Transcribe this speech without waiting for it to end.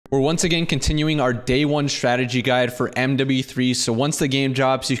We're once again continuing our day one strategy guide for MW3. So once the game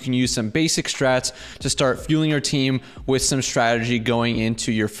drops, you can use some basic strats to start fueling your team with some strategy going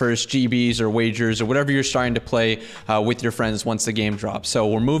into your first GBs or wagers or whatever you're starting to play with your friends once the game drops. So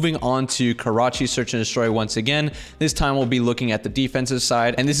we're moving on to Karachi Search and Destroy once again. This time we'll be looking at the defensive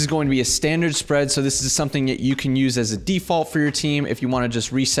side, and this is going to be a standard spread. So this is something that you can use as a default for your team if you want to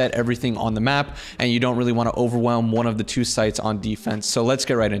just reset everything on the map and you don't really want to overwhelm one of the two sites on defense. So let's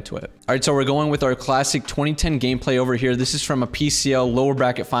get right into it. All right, so we're going with our classic 2010 gameplay over here. This is from a PCL lower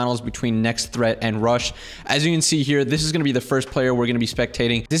bracket finals between Next Threat and Rush. As you can see here, this is going to be the first player we're going to be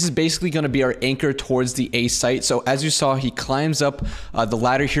spectating. This is basically going to be our anchor towards the A site. So as you saw, he climbs up the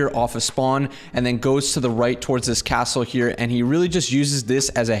ladder here off of spawn and then goes to the right towards this castle here, and he really just uses this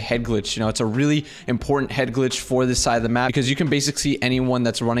as a head glitch. You know, it's a really important head glitch for this side of the map because you can basically see anyone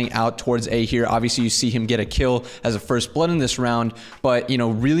that's running out towards A here. Obviously, you see him get a kill as a first blood in this round, but you know,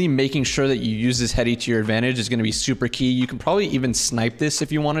 really making sure that you use this heady to your advantage is going to be super key. You can probably even snipe this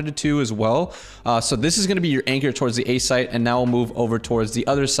if you wanted to as well. So this is going to be your anchor towards the A site, and now we'll move over towards the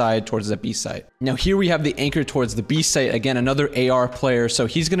other side, towards the B site. Now here we have the anchor towards the B site. Again, another AR player, so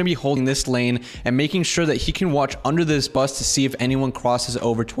he's going to be holding this lane and making sure that he can watch under this bus to see if anyone crosses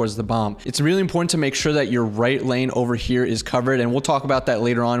over towards the bomb. It's really important to make sure that your right lane over here is covered, and we'll talk about that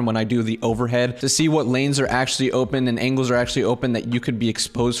later on when I do the overhead, to see what lanes are actually open and angles are actually open that you could be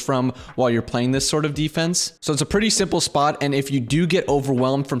exposed from while you're playing this sort of defense. So it's a pretty simple spot, and if you do get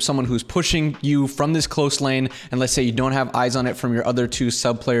overwhelmed from someone who's pushing you from this close lane, and let's say you don't have eyes on it from your other two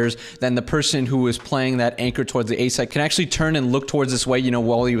sub players, then the person who is playing that anchor towards the A site can actually turn and look towards this way. You know,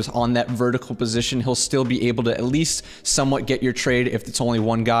 while he was on that vertical position, he'll still be able to at least somewhat get your trade if it's only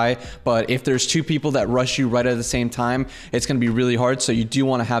one guy. But if there's two people that rush you right at the same time, it's going to be really hard. So you do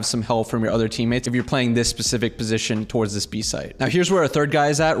want to have some help from your other teammates if you're playing this specific position towards this B site. Now here's where our third guy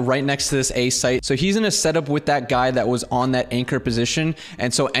is at, right next to this A site. So he's in a setup with that guy that was on that anchor position,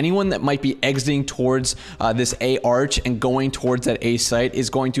 and so anyone that might be exiting towards this A arch and going towards that A site is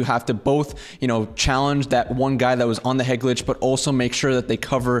going to have to both, you know, challenge that one guy that was on the head glitch, but also make sure that they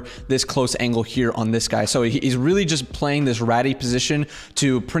cover this close angle here on this guy. So he's really just playing this ratty position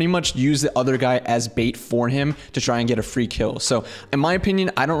to pretty much use the other guy as bait for him to try and get a free kill. So in my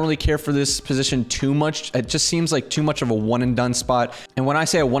opinion, I don't really care for this position too much. It just seems like too much of a one and done spot. And when I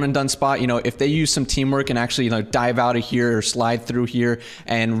say a one and done spot, you know, if they use some teamwork and actually, you know, dive out of here or slide through here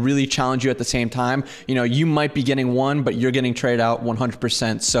and really challenge you at the same time, you know, you might be getting one, but you're getting traded out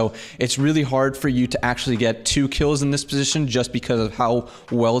 100%. So it's really hard for you to actually get 2 kills in this position just because of how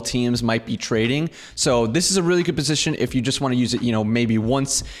well teams might be trading. So this is a really good position if you just want to use it, you know, maybe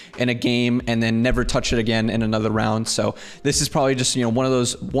once in a game and then never touch it again in another round. So this is probably just, you know, one of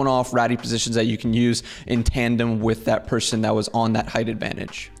those one-off ratty positions that you can use in tandem with that person that was on that height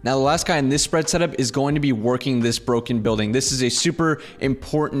advantage. Now the last guy in this spread setup is going to be working this broken building. This is a super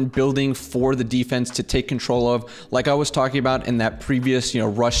important building for the defense to take control of. Like I was talking about in that previous, you know,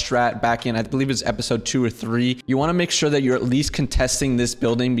 rush strat back in, I believe it's episode 2 or 3. You want to make sure that you're at least contesting this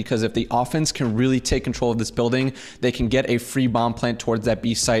building, because if the offense can really take control of this building, they can get a free bomb plant towards that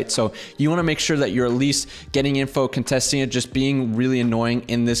B site. So you want to make sure that you're at least getting info, contesting it, just being really annoying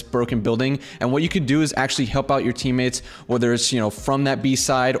in this broken building. And what you could do is actually help out your teammates, whether it's, you know, from that B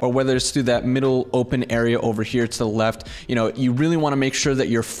side or whether it's through that middle open area over here to the left. You know, you really want to make sure that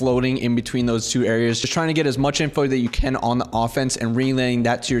you're floating in between those two areas, just trying to get as much info that you can on the offense and relaying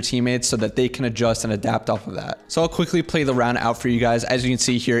that to your teammates so that they can adjust and adapt off of that. So I'll quickly play the round out for you guys. As you can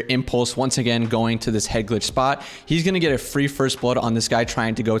see here, Impulse once again going to this head glitch spot. He's going to get a free first blood on this guy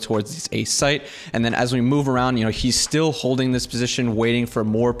trying to go towards this A site. And then as we move around, you know, he's still holding this position, waiting for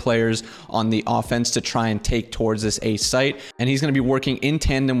more players on the offense to try and take towards this A site. And he's going to be working in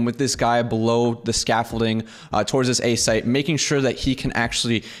tandem with this guy below the scaffolding towards this A site, making sure that he can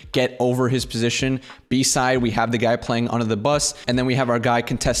actually get over his position. B side, we have the guy playing under the bus, and then we have our guy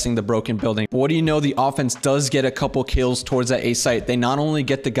contesting the broken building. But what do you know, the offense does get a couple kills towards that A site. They not only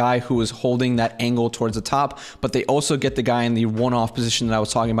get the guy who is holding that angle towards the top, but they also get the guy in the one-off position that I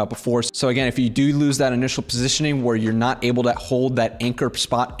was talking about before. So again, if you do lose that initial positioning where you're not able to hold that anchor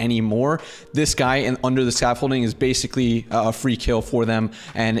spot anymore, this guy under the scaffolding is basically a free kill for them,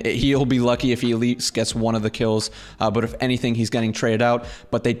 and he'll be lucky if he at least gets one of the kills, but if anything, he's getting traded out.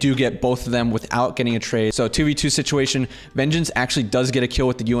 But they do get both of them without getting a trade. So 2v2 situation, Vengeance actually does get a kill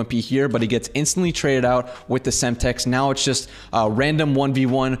with the UMP here, but he gets instantly traded out with the Semtex. Now it's just a random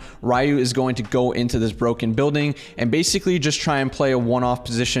 1v1. Ryu is going to go into this broken building and basically just try and play a one-off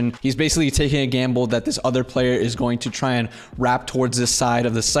position. He's basically taking a gamble that this other player is going to try and wrap towards this side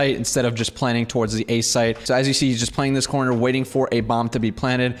of the site instead of just planning towards the A site. So as you see, he's just playing this corner, waiting for a a bomb to be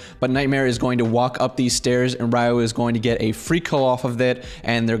planted, but Nightmare is going to walk up these stairs and Ryo is going to get a free kill off of it,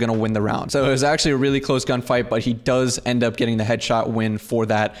 and they're going to win the round. So it was actually a really close gunfight, but he does end up getting the headshot win for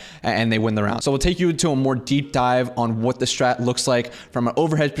that, and they win the round. So we'll take you into a more deep dive on what the strat looks like from an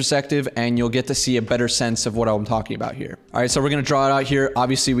overhead perspective, and you'll get to see a better sense of what I'm talking about here. All right, so we're going to draw it out here.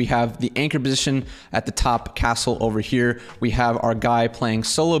 Obviously, we have the anchor position at the top castle over here. We have our guy playing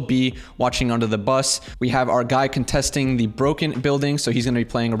solo B, watching under the bus. We have our guy contesting the broken building, so he's going to be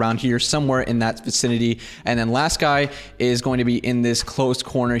playing around here somewhere in that vicinity. And then last guy is going to be in this closed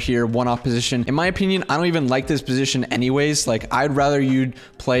corner here, one-off position. In my opinion, I don't even like this position anyways. Like, I'd rather you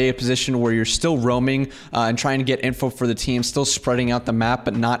play a position where you're still roaming and trying to get info for the team, still spreading out the map,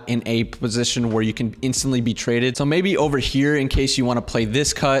 but not in a position where you can instantly be traded. So maybe over here, in case you want to play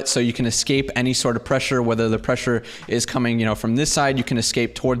this cut, so you can escape any sort of pressure, whether the pressure is coming, you know, from this side, you can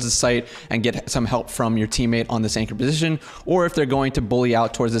escape towards the site and get some help from your teammate on this anchor position. Or if they're going to bully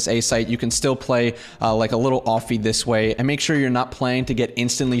out towards this A site, you can still play like a little off feed this way, and make sure you're not playing to get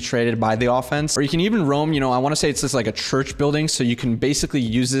instantly traded by the offense. Or you can even roam, you know, I want to say it's just like a church building, so you can basically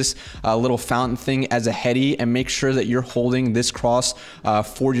use this little fountain thing as a heady and make sure that you're holding this cross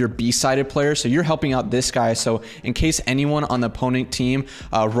for your B-sided player. So you're helping out this guy. So in case anyone on the opponent team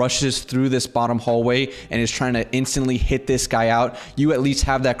rushes through this bottom hallway and is trying to instantly hit this guy out, you at least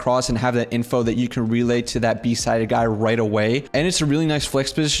have that cross and have that info that you can relay to that B-sided guy right away. And it's a really nice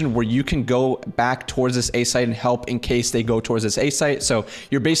flex position where you can go back towards this A site and help in case they go towards this A site. So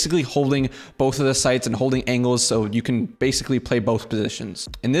you're basically holding both of the sites and holding angles, so you can basically play both positions.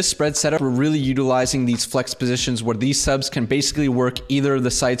 In this spread setup, we're really utilizing these flex positions where these subs can basically work either of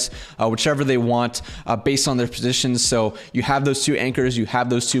the sites, whichever they want, based on their positions. So you have those two anchors, you have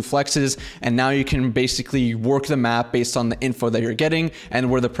those two flexes, and now you can basically work the map based on the info that you're getting and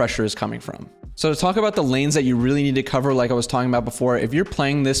where the pressure is coming from. So to talk about the lanes that you really need to cover, like I was talking about before, if you're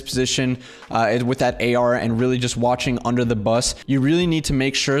playing this position with that AR and really just watching under the bus, you really need to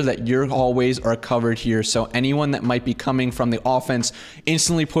make sure that your hallways are covered here. So anyone that might be coming from the offense,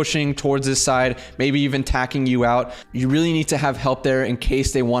 instantly pushing towards this side, maybe even tacking you out, you really need to have help there in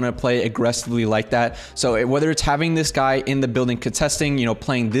case they want to play aggressively like that. So whether it's having this guy in the building contesting, you know,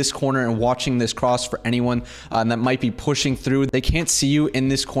 playing this corner and watching this cross for anyone that might be pushing through, they can't see you in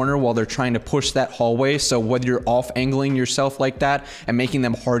this corner while they're trying to push that hallway. So whether you're off angling yourself like that and making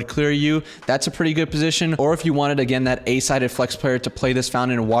them hard clear you, that's a pretty good position. Or if you wanted, again, that A-sided flex player to play this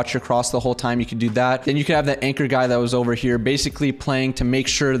fountain and watch your cross the whole time, you could do that. Then you could have that anchor guy that was over here basically playing to make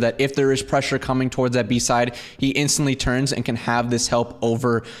sure that if there is pressure coming towards that B side, he instantly turns and can have this help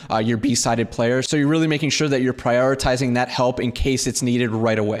over your B-sided player. So you're really making sure that you're prioritizing that help in case it's needed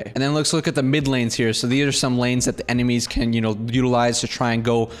right away. And then let's look at the mid lanes here. So these are some lanes that the enemies can, you know, utilize to try and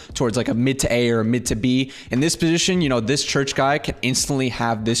go towards like a mid to A or a mid to B. In this position, you know, this church guy can instantly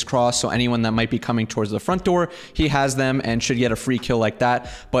have this cross. So anyone that might be coming towards the front door, he has them and should get a free kill like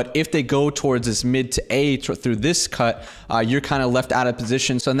that. But if they go towards this mid to A through this cut, you're kind of left out of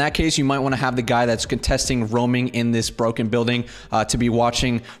position. So in that case, you might want to have the guy that's contesting roaming in this broken building to be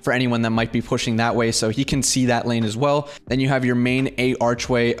watching for anyone that might be pushing that way, so he can see that lane as well. Then you have your main A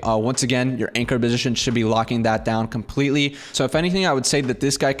archway. Once again, your anchor position should be locking that down completely. So if anything, I would say that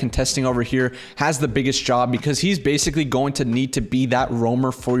this guy contesting over here has the biggest job because he's basically going to need to be that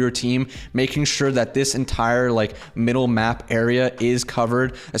roamer for your team, making sure that this entire like middle map area is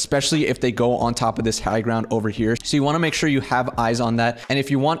covered, especially if they go on top of this high ground over here. So you want to make sure you have eyes on that. And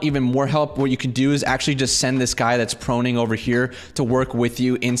if you want even more help, what you can do is actually just send this guy that's proning over here to work with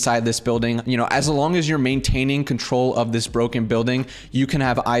you inside this building. You know, as long as you're maintaining control of this broken building, you can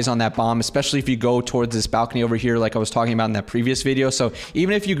have eyes on that bomb, especially if you go towards this balcony over here like I was talking about in that previous video. So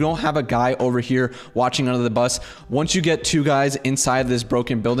even if you don't have a guy over here watching under the bus, once you get two guys inside this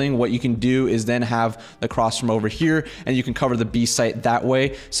broken building, what you can do is then have the cross from over here and you can cover the B site that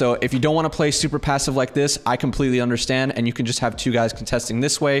way. So if you don't want to play super passive like this, I completely understand, and you can just have two guys contesting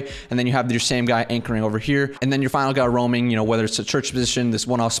this way, and then you have your same guy anchoring over here, and then your final guy roaming, you know, whether it's a church position, this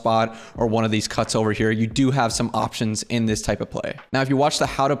one-off spot, or one of these cuts over here. You do have some options in this type of play. Now, if you watch the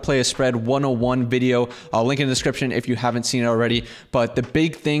How to Play a Spread 101 video, I'll link in the description if you haven't seen it already. But the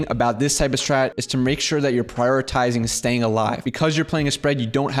big thing about this type of strat is to make sure that you're prioritizing staying alive. Because you're playing a spread, you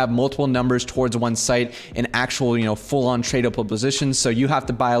don't have multiple numbers towards one site in actual, you know, full-on tradable positions. So you have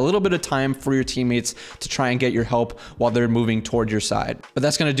to buy a little bit of time for your teammates to try and get your help while they're moving toward your side. But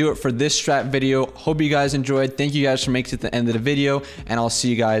that's going to do it for this strat video. Hope you guys enjoyed. Thank you guys for making it to the end of the video, and I'll see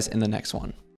you guys in the next one.